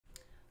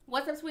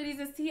What's up, sweeties?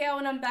 It's TeeElle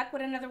and I'm back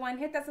with another one.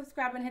 Hit that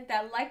subscribe and hit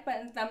that like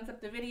button, thumbs up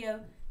the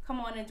video.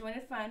 Come on and join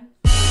the fun.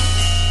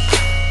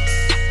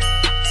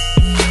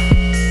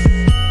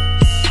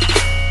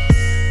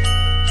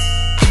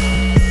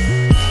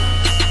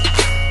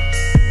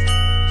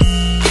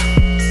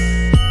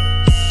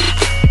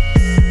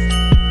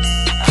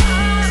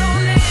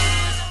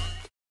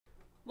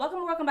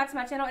 Welcome back to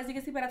my channel. As you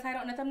can see by the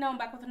title and the thumbnail, I'm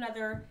back with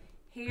another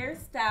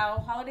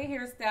hairstyle, holiday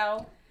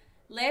hairstyle.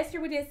 Last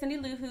year we did Cindy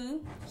Lou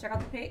Who. Check out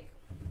the pic.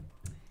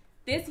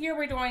 This year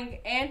we're doing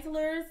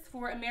Antlers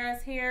for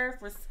Amara's hair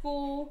for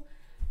school.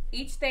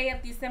 Each day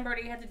of December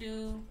they have to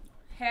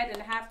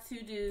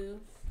do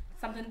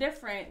something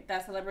different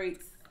that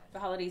celebrates the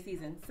holiday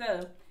season.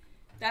 So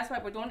that's why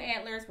we're doing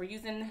Antlers. We're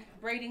using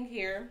braiding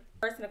here.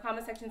 First in the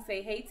comment section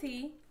say hey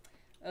T.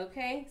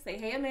 Okay, say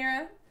hey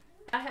Amara.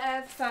 I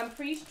have some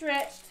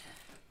pre-stretched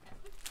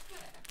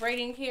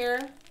braiding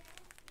here,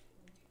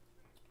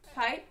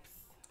 pipes,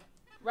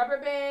 rubber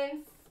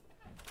bands.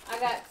 I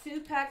got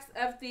 2 packs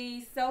of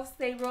the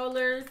self-stay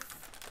rollers.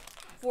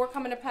 4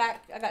 come in a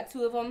pack. I got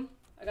 2 of them.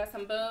 I got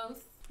some bows,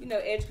 you know,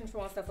 edge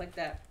control and stuff like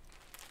that.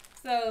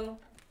 So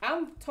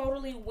I'm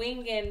totally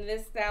winging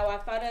this style. I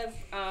thought of,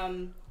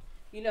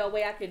 you know, a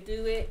way I could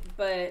do it,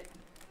 but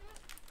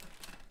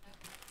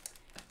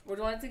we're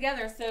doing it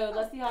together. So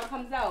let's see how it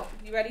comes out.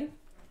 You ready?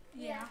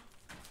 Yeah.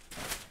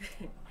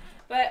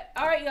 But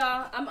all right,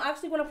 y'all. I'm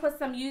actually gonna put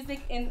some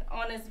music in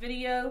on this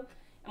video.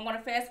 I'm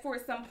gonna fast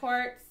forward some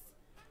parts.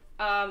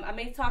 I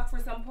may talk for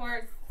some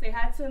parts. Say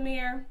hi to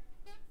Amir.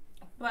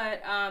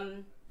 But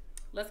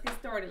let's get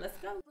started. Let's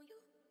go.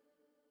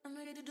 I'm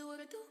ready to do what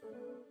I do.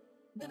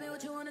 Baby,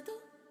 what you wanna do?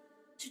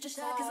 Shoot your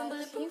shot, cause I'm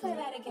bulletproof. Can you play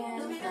that again?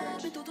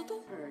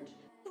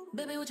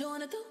 Baby, what you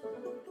wanna do?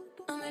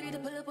 I'm ready to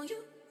pull up on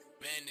you.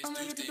 I'm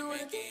ready to do what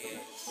I do.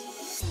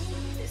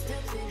 This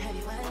type fit, have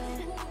you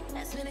wildin'?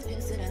 Last minute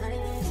pips to the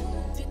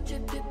island. Drip,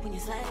 drip, drip when you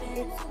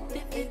sliding.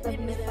 Dip, dip, dip,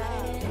 never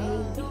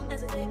riding. Don't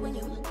hesitate when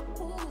you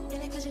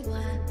get it, cause you know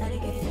I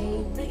like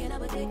it. Taking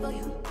up a take for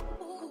you.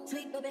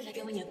 Sweet baby, like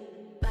it when you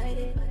bite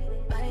it,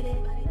 bite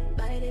it,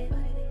 bite it,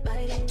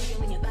 bite it. Like it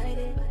when you bite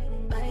it,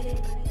 bite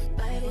it,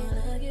 bite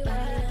it.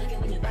 Like it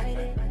when you bite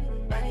it,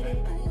 bite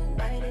it, bite it,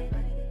 bite it.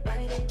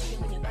 Like it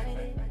when you bite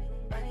it,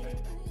 bite it.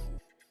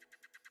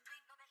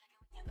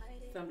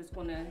 So I'm just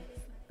gonna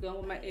go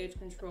with my edge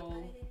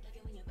control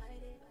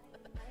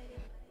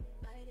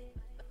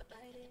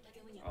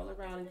all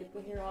around and get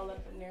the hair all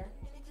up in there.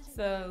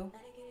 So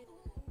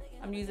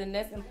I'm using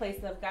this in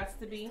place of Gots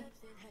to Be.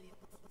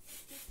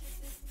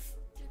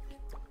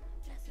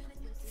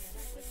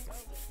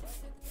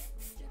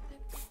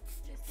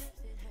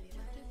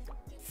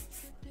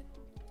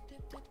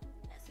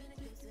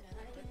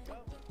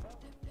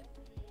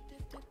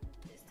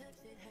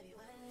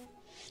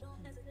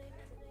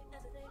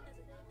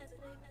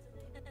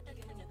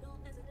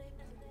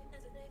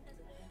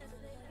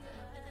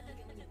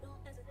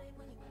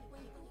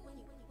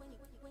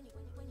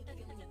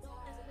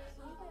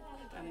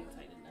 I didn't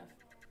tighten enough.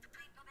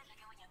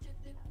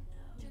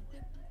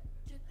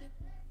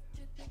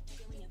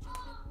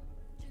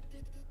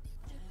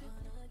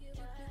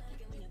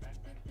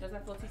 Does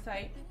that feel too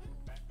tight?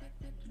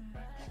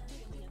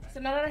 So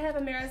now that I have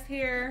Amara's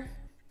hair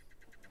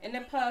in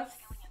the puffs,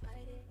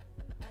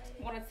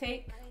 I'm gonna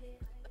take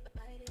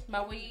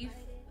my weave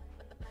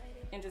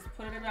and just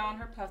put it around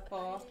her puff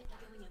ball.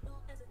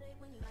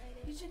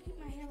 You should keep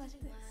my hair like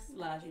this.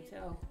 Lies you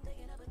tell.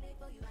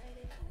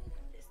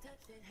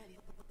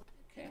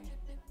 Okay, I'm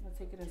gonna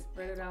take it and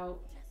spread it out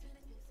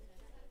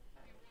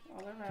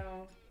all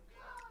around.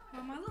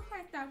 I look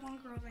like that one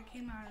girl that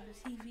came out of the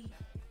TV.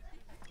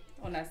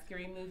 On that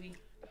scary movie?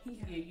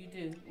 Yeah, you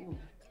do. Ooh.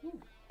 Ooh.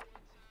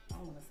 I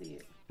don't want to see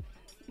it.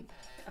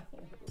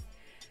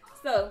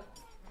 So,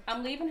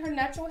 I'm leaving her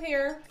natural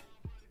hair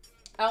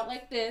out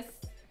like this.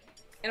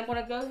 And I'm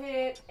going to go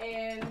ahead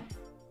and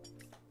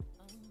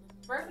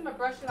first I'm going to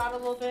brush it out a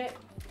little bit.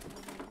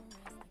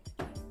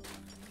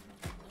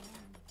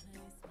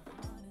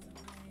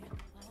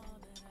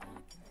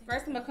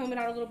 First I'm going to comb it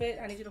out a little bit.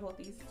 I need you to hold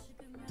these.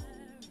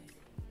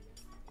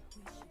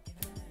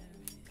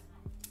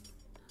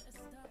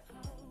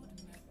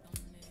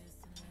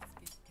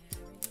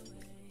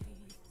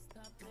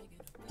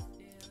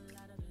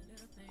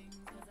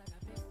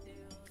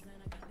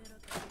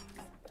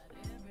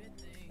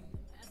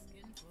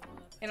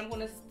 And I'm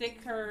going to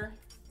stick her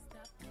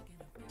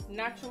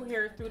natural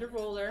hair through the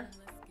roller.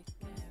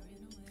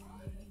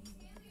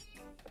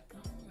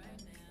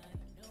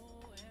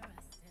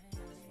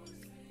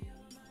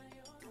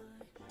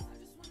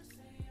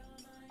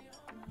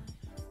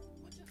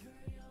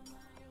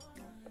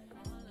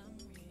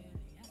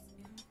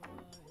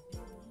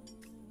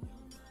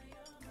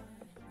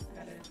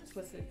 I gotta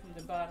twist it from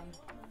the bottom.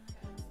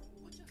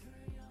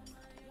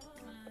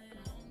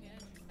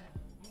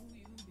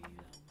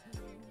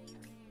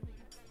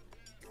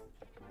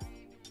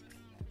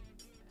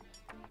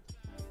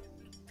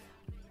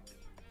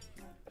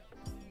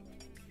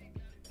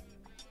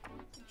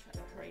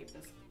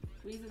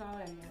 Squeeze it all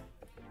in there.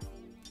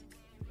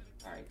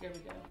 All right, there we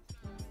go.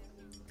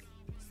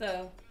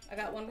 So I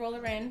got one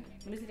roller in.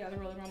 Let me see the other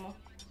roller, Mama.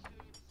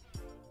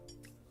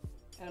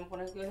 And I'm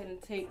gonna go ahead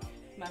and take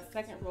my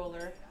second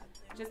roller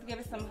just to give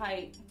it some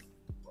height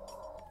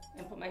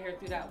and put my hair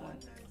through that one.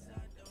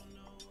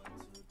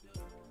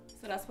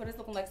 So that's what it's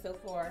looking like so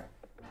far.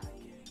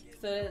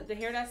 So the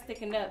hair that's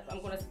sticking up,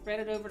 I'm gonna spread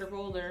it over the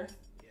roller.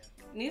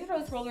 And these are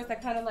those rollers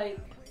that kind of like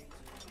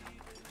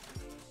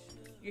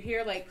your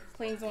hair like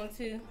clings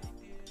onto.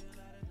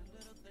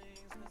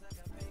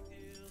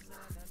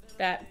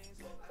 That.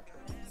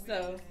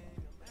 So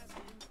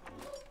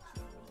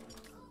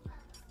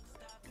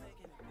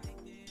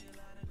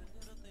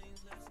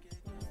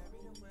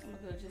I'm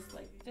gonna go just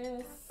like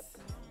this.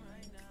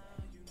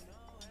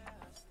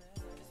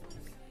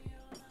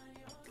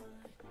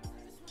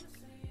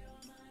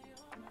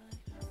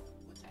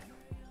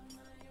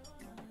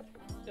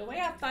 The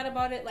way I thought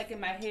about it, like in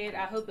my head,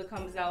 I hope it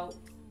comes out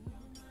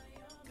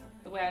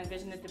the way I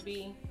envision it to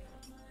be.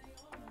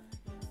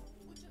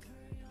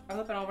 I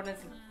hope I don't run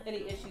into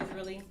any issues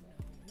really.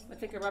 I'm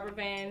gonna take a rubber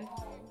band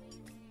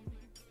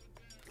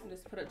and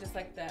just put it just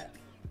like that.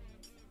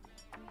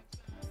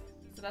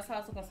 So that's how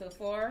it's looking so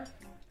far.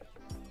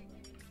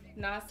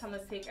 Now it's time to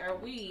take our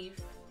weave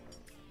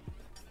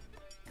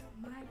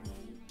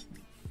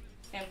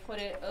and put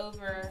it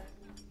over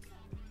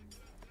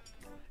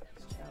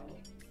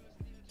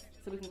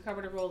so we can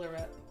cover the roller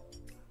up.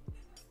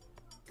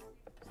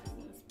 So I'm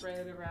gonna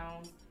spread it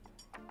around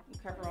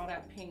and cover all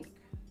that pink.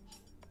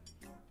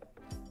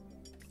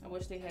 I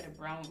wish they had a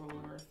brown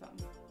roller or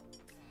something.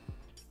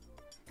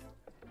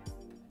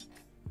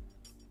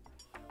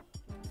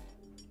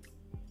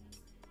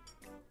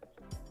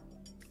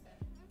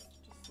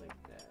 Just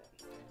like that.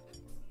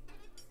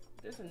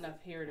 There's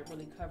enough hair to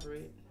really cover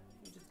it.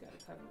 You just gotta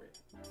cover it.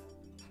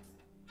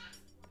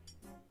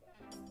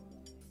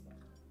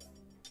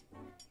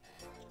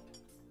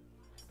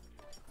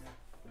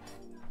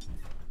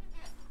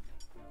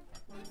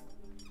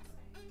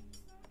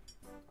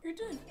 You're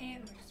doing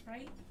antlers,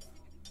 right?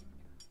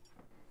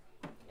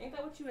 Ain't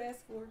that what you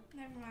asked for?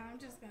 Never mind, I'm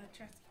just gonna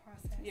trust the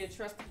process. Yeah,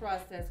 trust the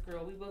process,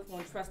 girl. We both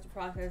want to trust the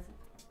process.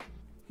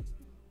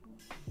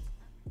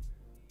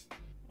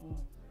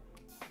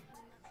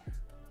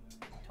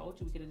 Told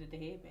you we could have did the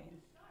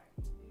headband.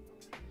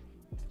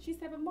 She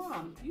said, but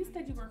Mom, you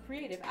said you were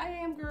creative. I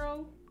am,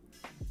 girl.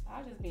 I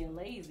was just being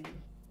lazy.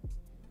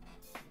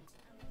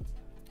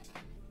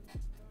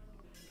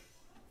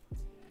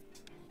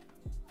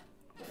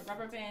 Put a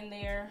rubber band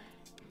there.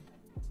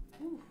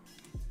 Whew.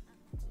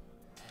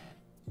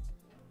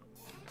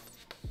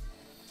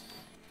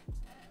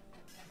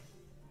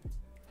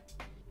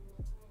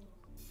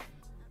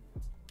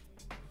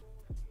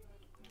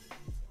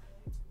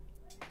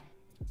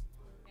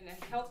 And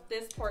to help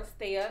this part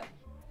stay up,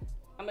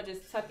 I'm gonna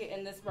just tuck it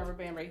in this rubber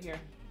band right here.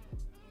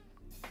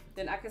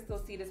 Then I can still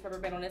see this rubber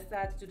band on this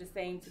side. Do the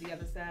same to the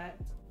other side.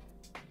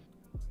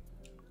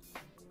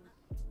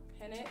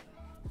 Pin it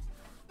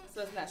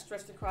so it's not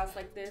stretched across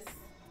like this.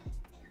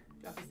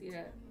 Y'all can see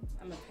that.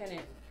 I'm gonna pin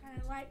it. Kind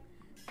of like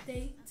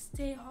they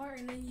stay hard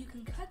and then you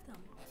can cut them.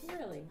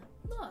 Really?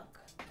 Look.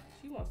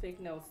 She want fake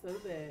nails so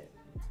bad.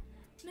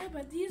 No,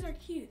 but these are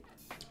cute.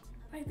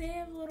 Like they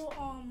have little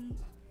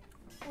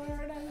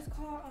whatever that is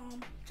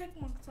called, check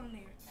marks on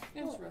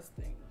there.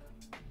 Interesting.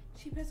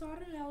 She puts all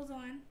the nails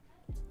on.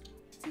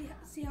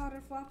 See how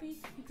they're floppy?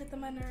 You put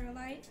them under a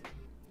light.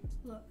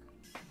 Look.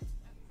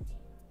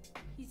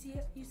 You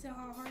see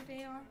how hard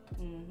they are?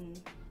 Mm-hmm.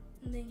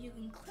 And then you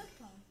can clip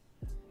them.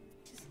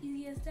 Just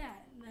easy as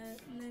that.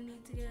 No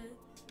need to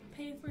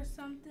pay for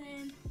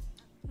something.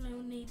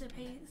 No need to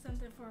pay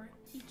something for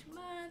each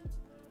month.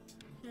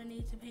 No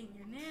need to paint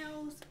your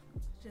nails.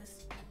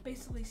 Just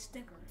basically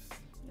stickers.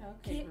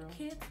 Okay,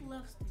 kids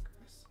love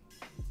stickers.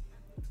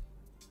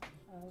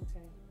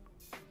 Okay.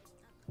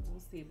 We'll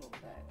see about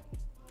that.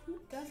 Who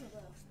doesn't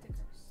love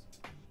stickers?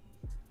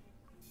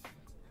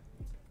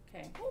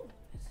 Okay. Oh,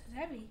 this is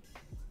heavy.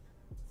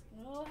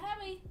 It's a little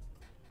heavy.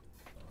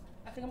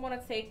 I think I'm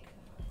gonna take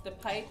the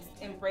pipes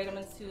and braid them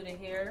into the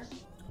hair.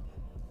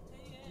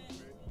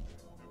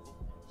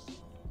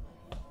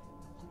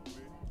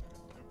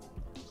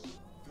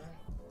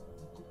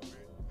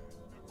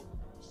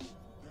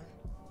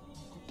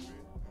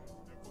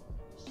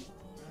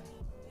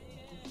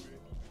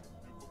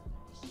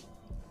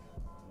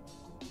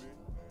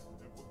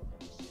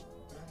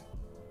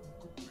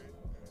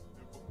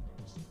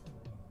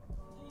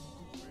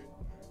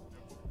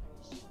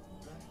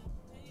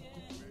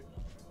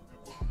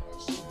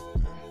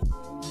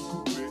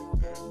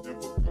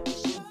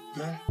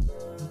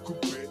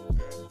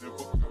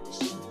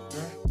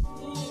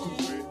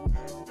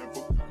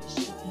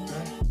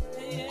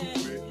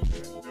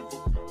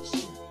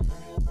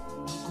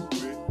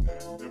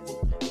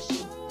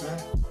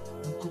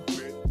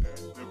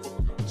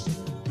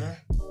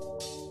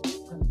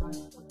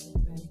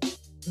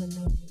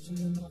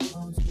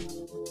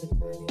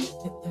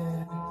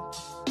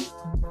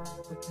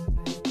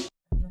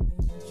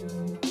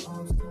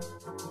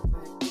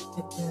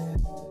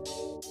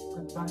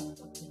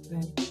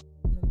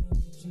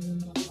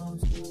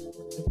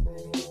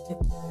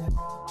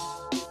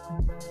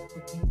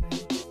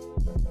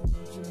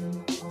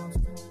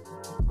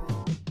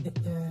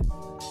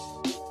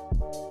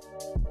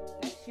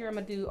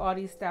 gonna do all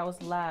these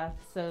styles live,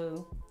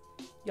 so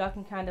y'all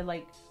can kind of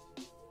like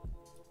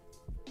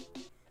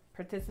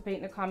participate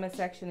in the comment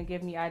section and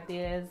give me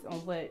ideas on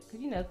what, cause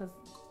you know, cause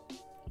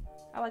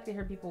I like to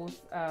hear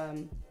people's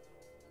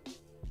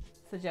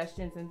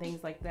suggestions and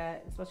things like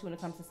that, especially when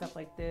it comes to stuff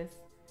like this,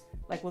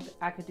 like what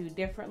I could do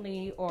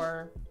differently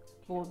or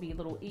what would be a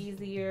little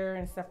easier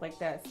and stuff like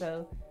that.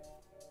 So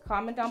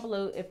comment down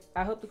below. If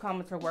I hope the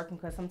comments are working,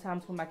 because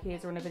sometimes when my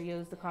kids are in the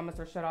videos the comments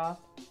are shut off.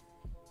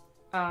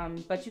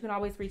 But you can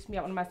always reach me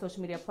out on my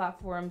social media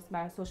platforms.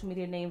 My social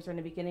media names are in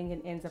the beginning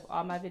and ends of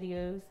all my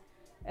videos,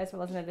 as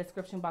well as in the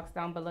description box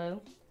down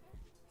below.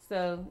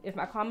 So if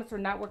my comments are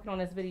not working on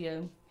this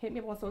video, hit me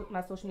up on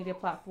my social media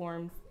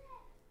platforms.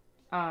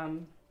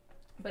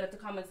 But if the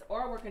comments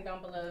are working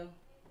down below,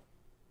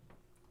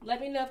 let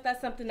me know if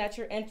that's something that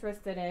you're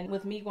interested in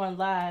with me going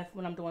live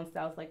when I'm doing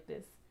styles like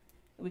this.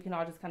 We can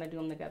all just kind of do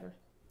them together.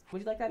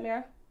 Would you like that,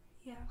 Mara?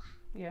 Yeah.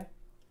 Yeah.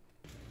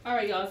 All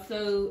right, y'all.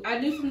 So I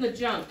knew from the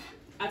jump,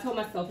 I told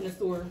myself in the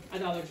store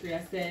at Dollar Tree,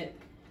 I said,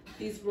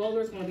 these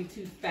rollers are going to be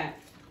too fat.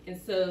 And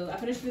so I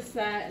finished this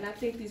side, and I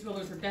think these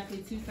rollers are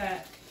definitely too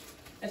fat,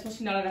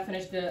 especially now that I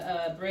finished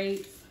the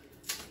braids.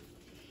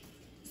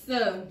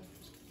 So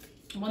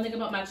one thing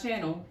about my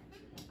channel,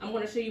 I'm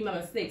going to show you my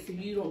mistakes so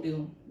you don't do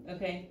them,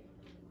 okay?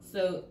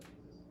 So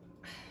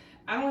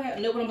I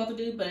don't know what I'm about to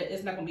do, but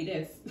it's not going to be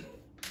this.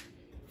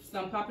 So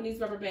I'm popping these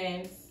rubber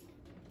bands.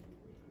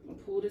 I'm going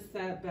to pull this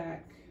side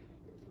back.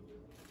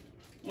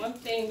 One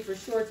thing for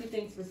sure, two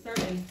things for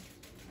certain.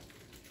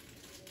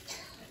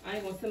 I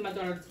ain't going to send my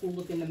daughter to school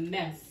looking a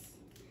mess.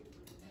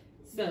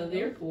 So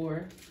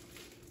therefore,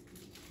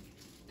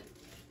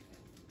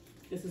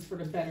 this is for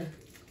the better.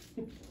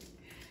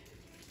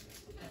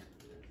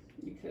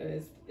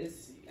 Because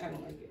I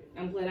don't like it.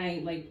 I'm glad I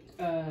ain't like,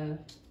 I'm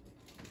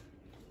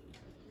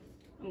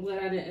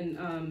glad I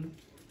didn't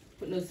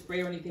put no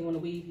spray or anything on the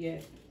weave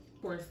yet.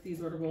 Of course,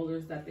 these are the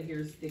rollers that the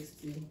hair sticks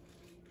to.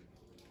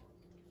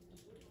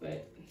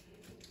 But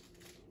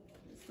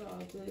it's all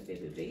good,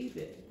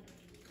 baby.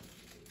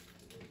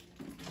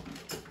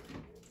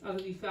 I'll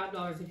give you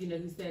 $5 if you know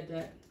who said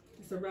that.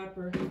 It's a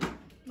rapper.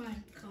 My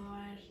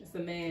gosh. It's a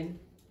man.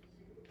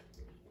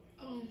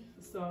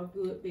 It's all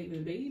good,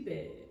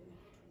 baby.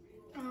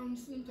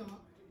 Snoop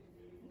Dogg.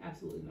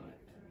 Absolutely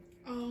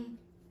not.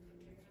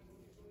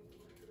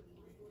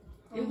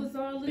 It was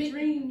all a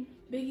dream.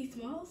 Biggie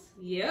Smalls?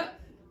 Yep.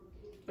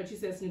 But you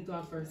said Snoop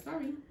Dogg first.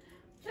 Sorry.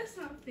 That's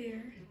not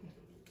fair.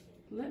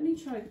 Let me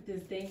try to get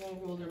this dang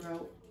on roller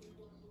out.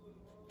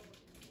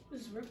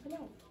 Just rip it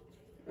out.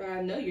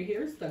 I know your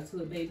hair is stuck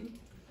to it, baby.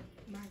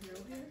 My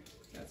girl hair?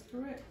 That's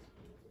correct.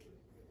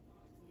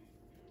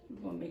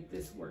 We're gonna make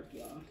this work,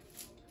 y'all.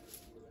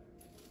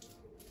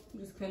 I'm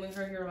just cleaning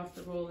her hair off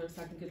the roller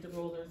so I can get the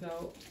rollers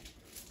out.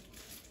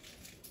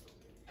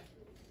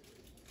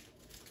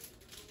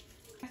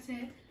 I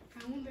said,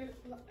 I wonder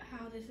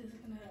how this is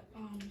gonna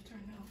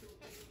turn out.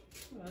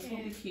 Well, it's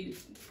gonna be cute.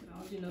 I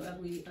don't do no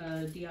ugly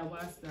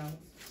DIY styles.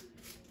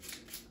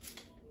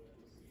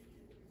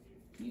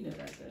 You know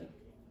that though.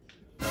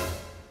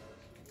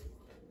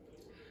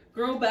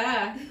 Girl,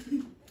 bye.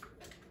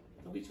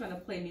 Don't be trying to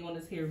play me on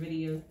this hair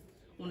video,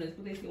 on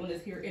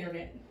this hair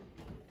internet.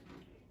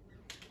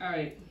 All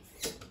right.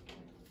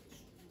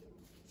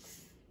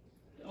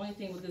 The only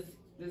thing with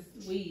this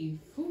weave,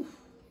 whew,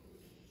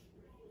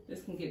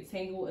 this can get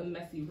tangled and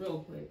messy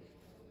real quick,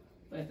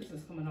 but this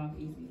is coming off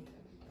easy.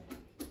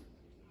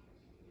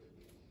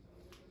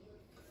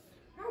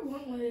 I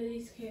want one of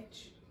these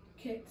kits.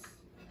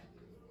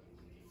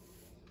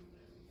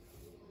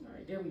 All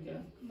right, there we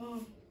go.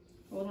 Mom.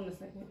 Hold on a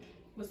second.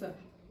 What's up?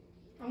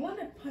 I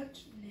want a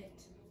punch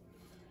knit.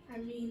 I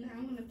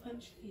want a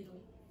punch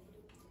needle.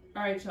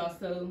 All right, y'all.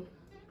 So,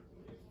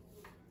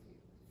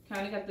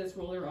 kind of got this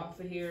roller off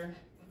of here.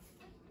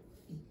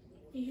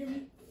 You hear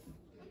me?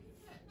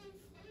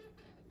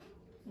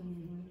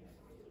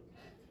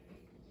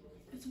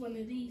 It's one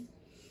of these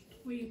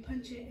where you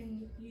punch it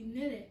and you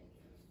knit it.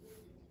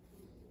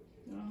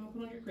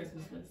 Put on your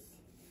Christmas list.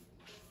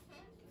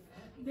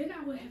 Then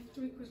I would have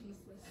 3 Christmas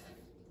lists.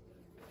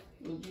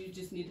 Well, you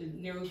just need to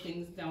narrow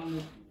things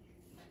down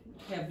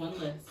to have one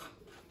list.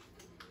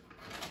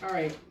 All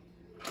right.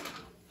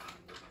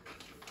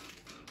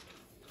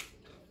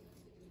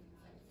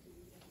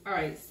 All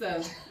right,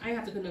 so I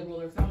have to put no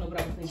rollers. I don't know what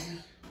I was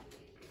thinking.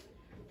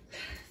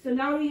 So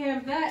now we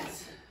have that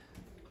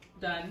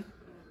done.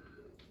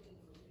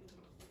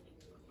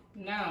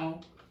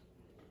 Now,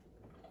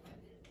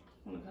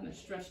 I'm gonna kind of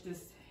stretch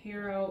this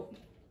hair out,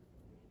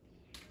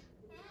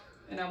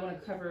 and I want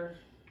to cover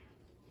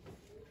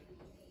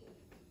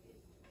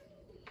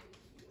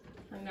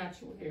her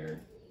natural hair,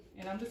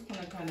 and I'm just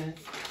gonna kind of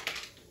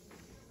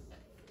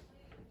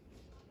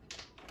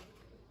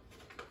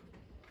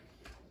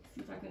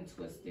see if I can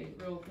twist it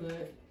real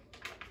good.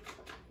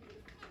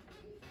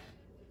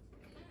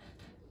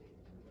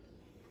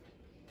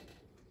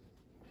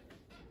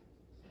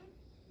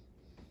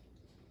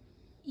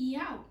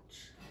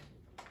 Youch.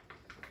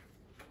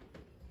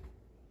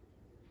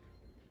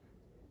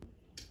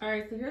 All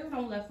right, so here's what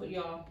I'm left with,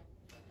 y'all.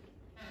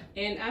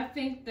 And I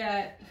think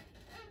that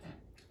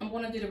I'm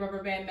going to do the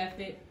rubber band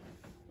method.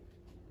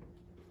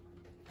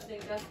 I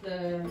think that's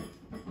the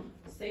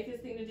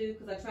safest thing to do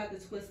because I tried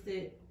to twist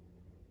it.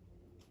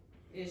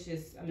 It's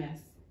just a mess.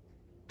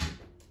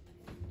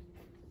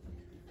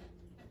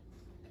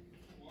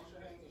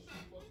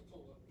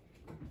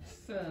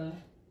 So,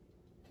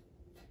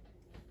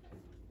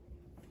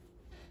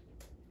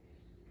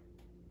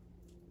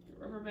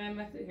 the rubber band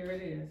method, here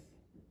it is.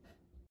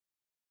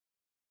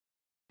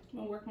 I'm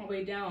gonna work my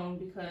way down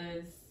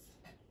because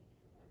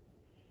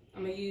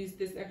I'm gonna use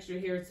this extra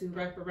hair to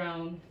wrap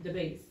around the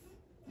base.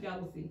 Y'all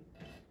will see.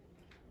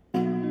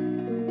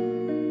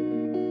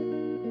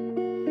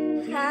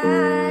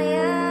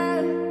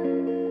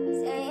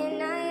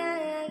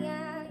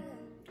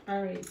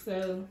 Alright,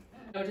 so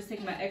I'll just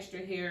take my extra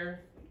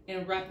hair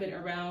and wrap it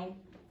around,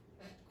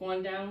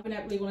 going down. We're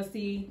not really gonna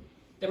see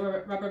the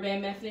rubber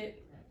band method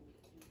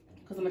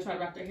because I'm gonna try to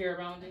wrap the hair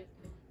around it.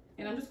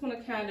 And I'm just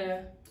gonna kind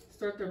of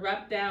start to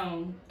wrap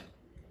down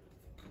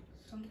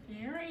some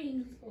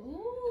earrings.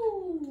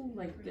 Ooh,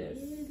 like this.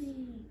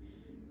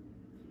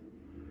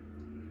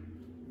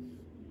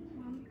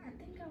 I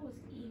think I was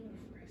evil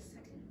for a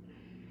second.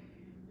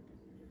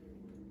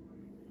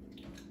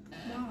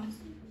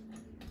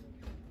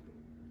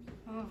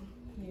 Mom.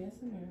 Yes,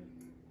 ma'am.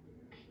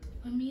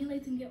 When me and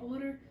Layton get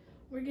older,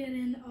 we're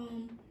getting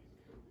a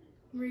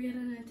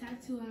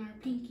tattoo on our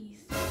pinkies.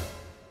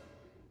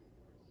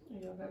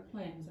 Y'all got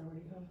plans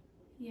already, huh?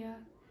 Yeah.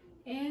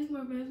 And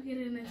we're both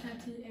getting a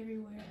tattoo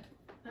everywhere.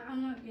 But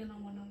I'm not getting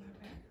one on my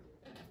back.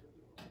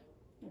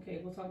 Okay,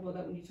 we'll talk about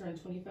that when you turn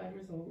 25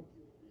 years old.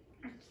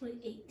 Actually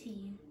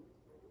 18.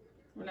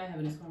 We're not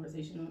having this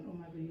conversation on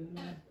my video,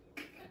 man.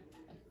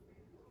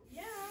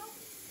 Yeah.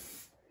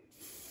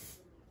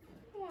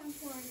 Come on,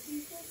 party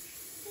people.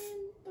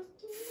 And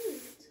let's do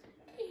it.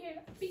 You hear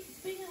that beat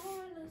banging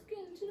hard, let's get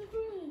into the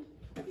groove.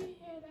 You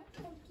hear that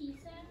funky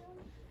sound,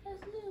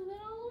 let's move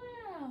it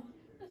all around.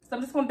 So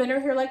I'm just gonna bend her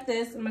hair like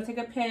this. I'm gonna take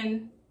a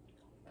pin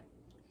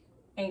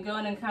and go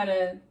in and kind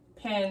of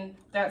pin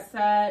that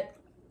side,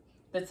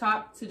 the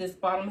top to this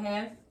bottom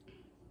half,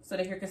 so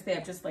the hair can stay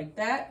up just like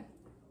that.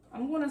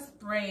 I'm gonna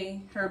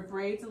spray her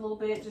braids a little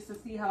bit just to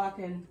see how I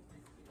can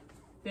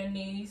bend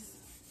these.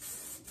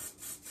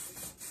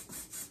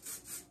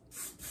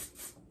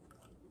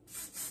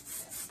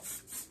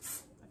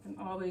 I can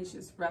always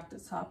just wrap the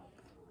top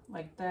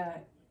like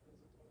that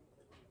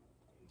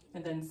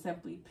and then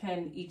simply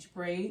pin each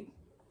braid,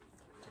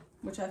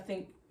 which I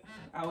think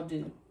I'll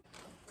do.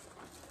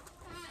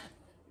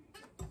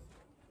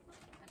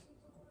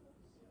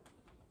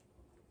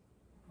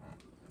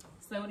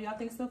 So what do y'all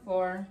think so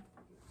far?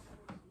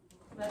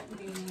 Let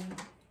me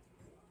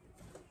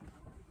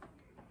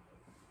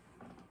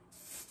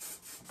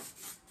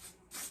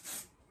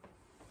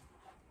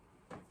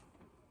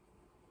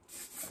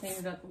clean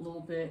it up a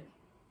little bit.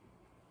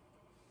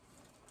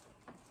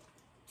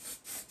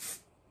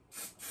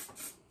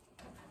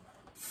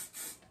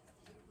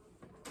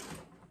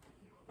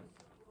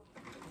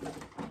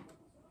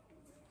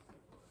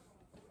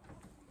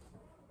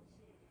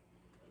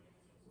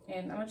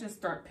 And I'm gonna just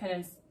start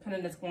pinning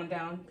this going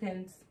down,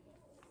 pins.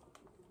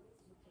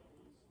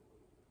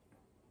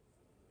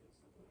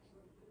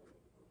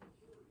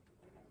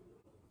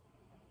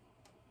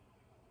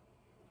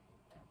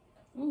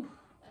 Ooh.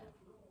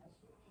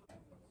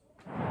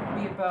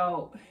 Be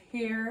about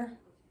here.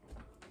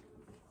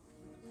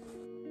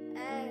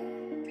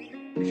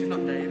 This is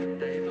not Dave, not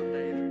Dave.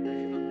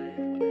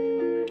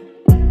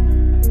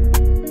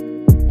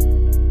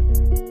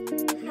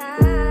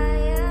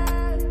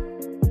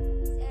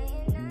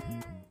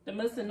 The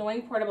most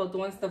annoying part about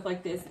doing stuff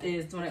like this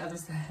is doing the other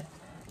side.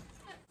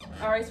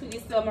 All right,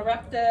 sweeties, so I'm gonna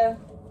wrap the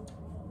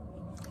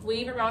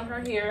weave around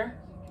her hair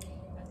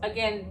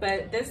again,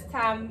 but this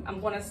time I'm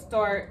gonna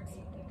start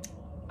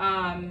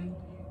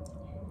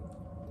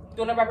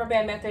doing a rubber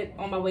band method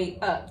on my way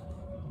up,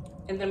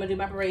 and then I'm gonna do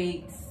my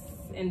braids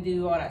and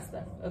do all that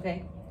stuff,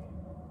 okay?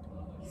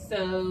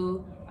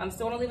 So I'm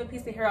still gonna leave a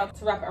piece of hair out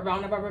to wrap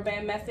around the rubber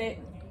band method,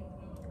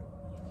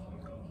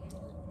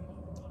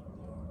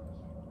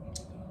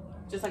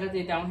 just like I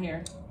did down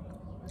here.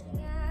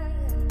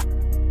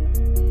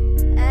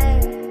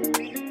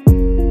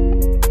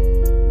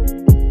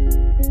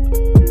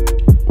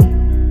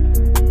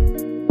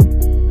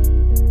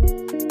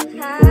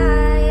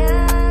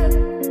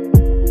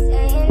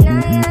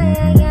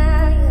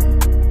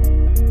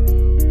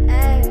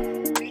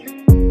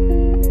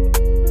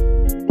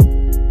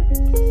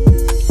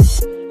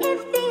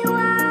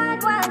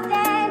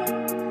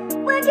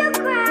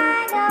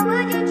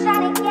 Would you try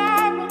to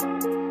get me?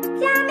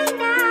 Tell me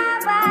now,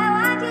 why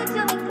won't you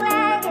do me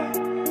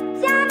clear?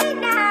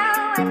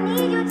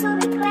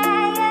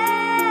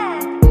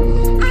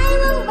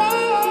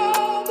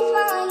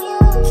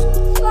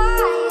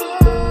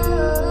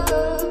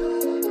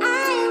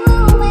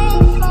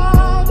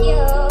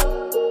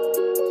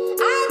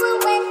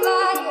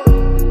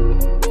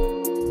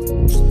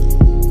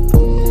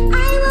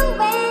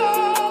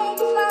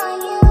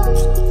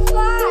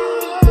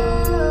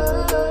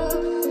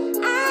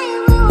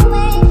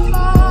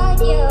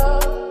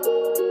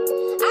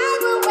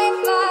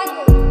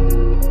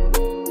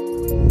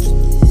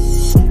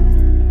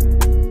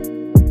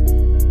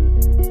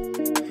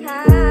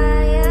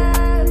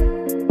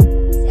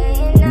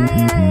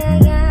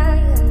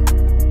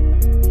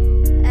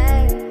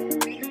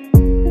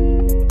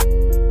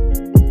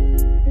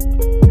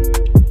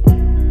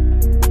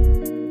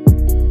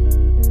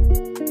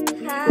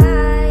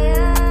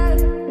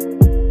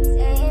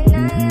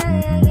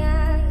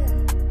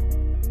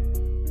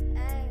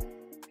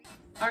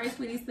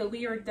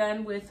 we are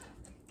done with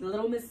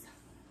little Miss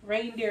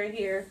Reindeer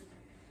here.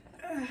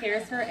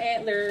 Here's her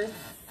antlers.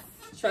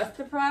 Trust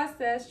the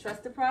process,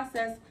 trust the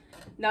process.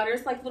 Now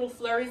there's like little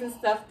flurries and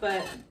stuff,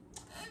 but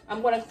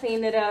I'm gonna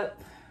clean it up.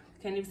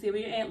 Can't even see where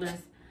your antlers.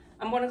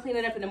 I'm gonna clean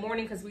it up in the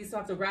morning because we still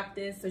have to wrap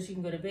this so she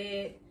can go to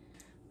bed.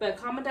 But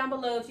comment down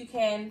below if you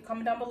can.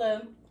 Comment down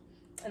below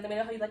and let me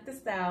know how you like the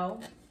style.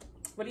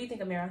 What do you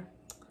think, Amira?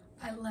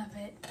 I love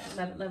it.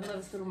 Love it, love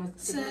it, love it.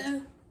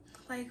 So,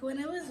 like when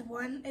it was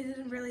one, it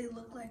didn't really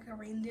look like a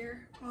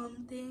reindeer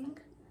thing.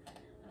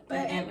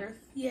 But antlers?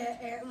 Yeah,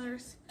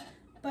 antlers.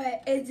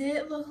 But it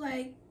did look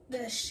like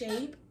the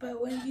shape,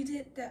 but when you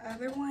did the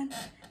other one,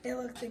 it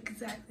looked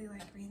exactly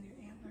like reindeer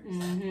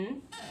antlers. Mm-hmm.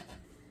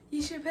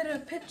 You should put a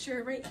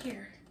picture right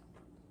here.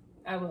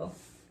 I will.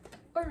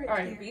 Or right All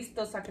right, here. be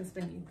still so I can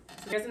spin you.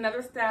 So here's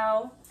another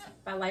style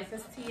by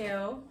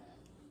Lifeasteeelle.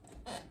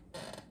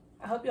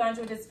 I hope y'all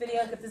enjoyed this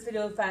video. Give this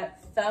video a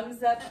fat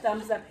thumbs up,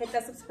 hit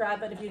that subscribe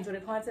button if you enjoyed the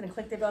content, and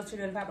click the bell to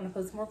be notified when I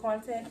post more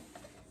content.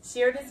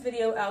 Share this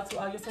video out to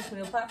all your social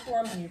media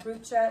platforms and your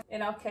group chat,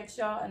 and I'll catch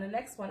y'all in the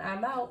next one.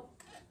 I'm out.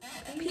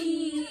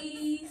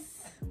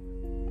 Peace.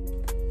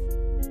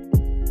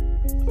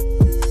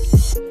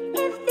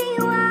 If the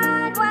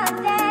world was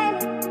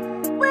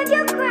ending, would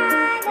you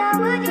cry or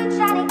would you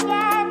try to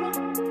get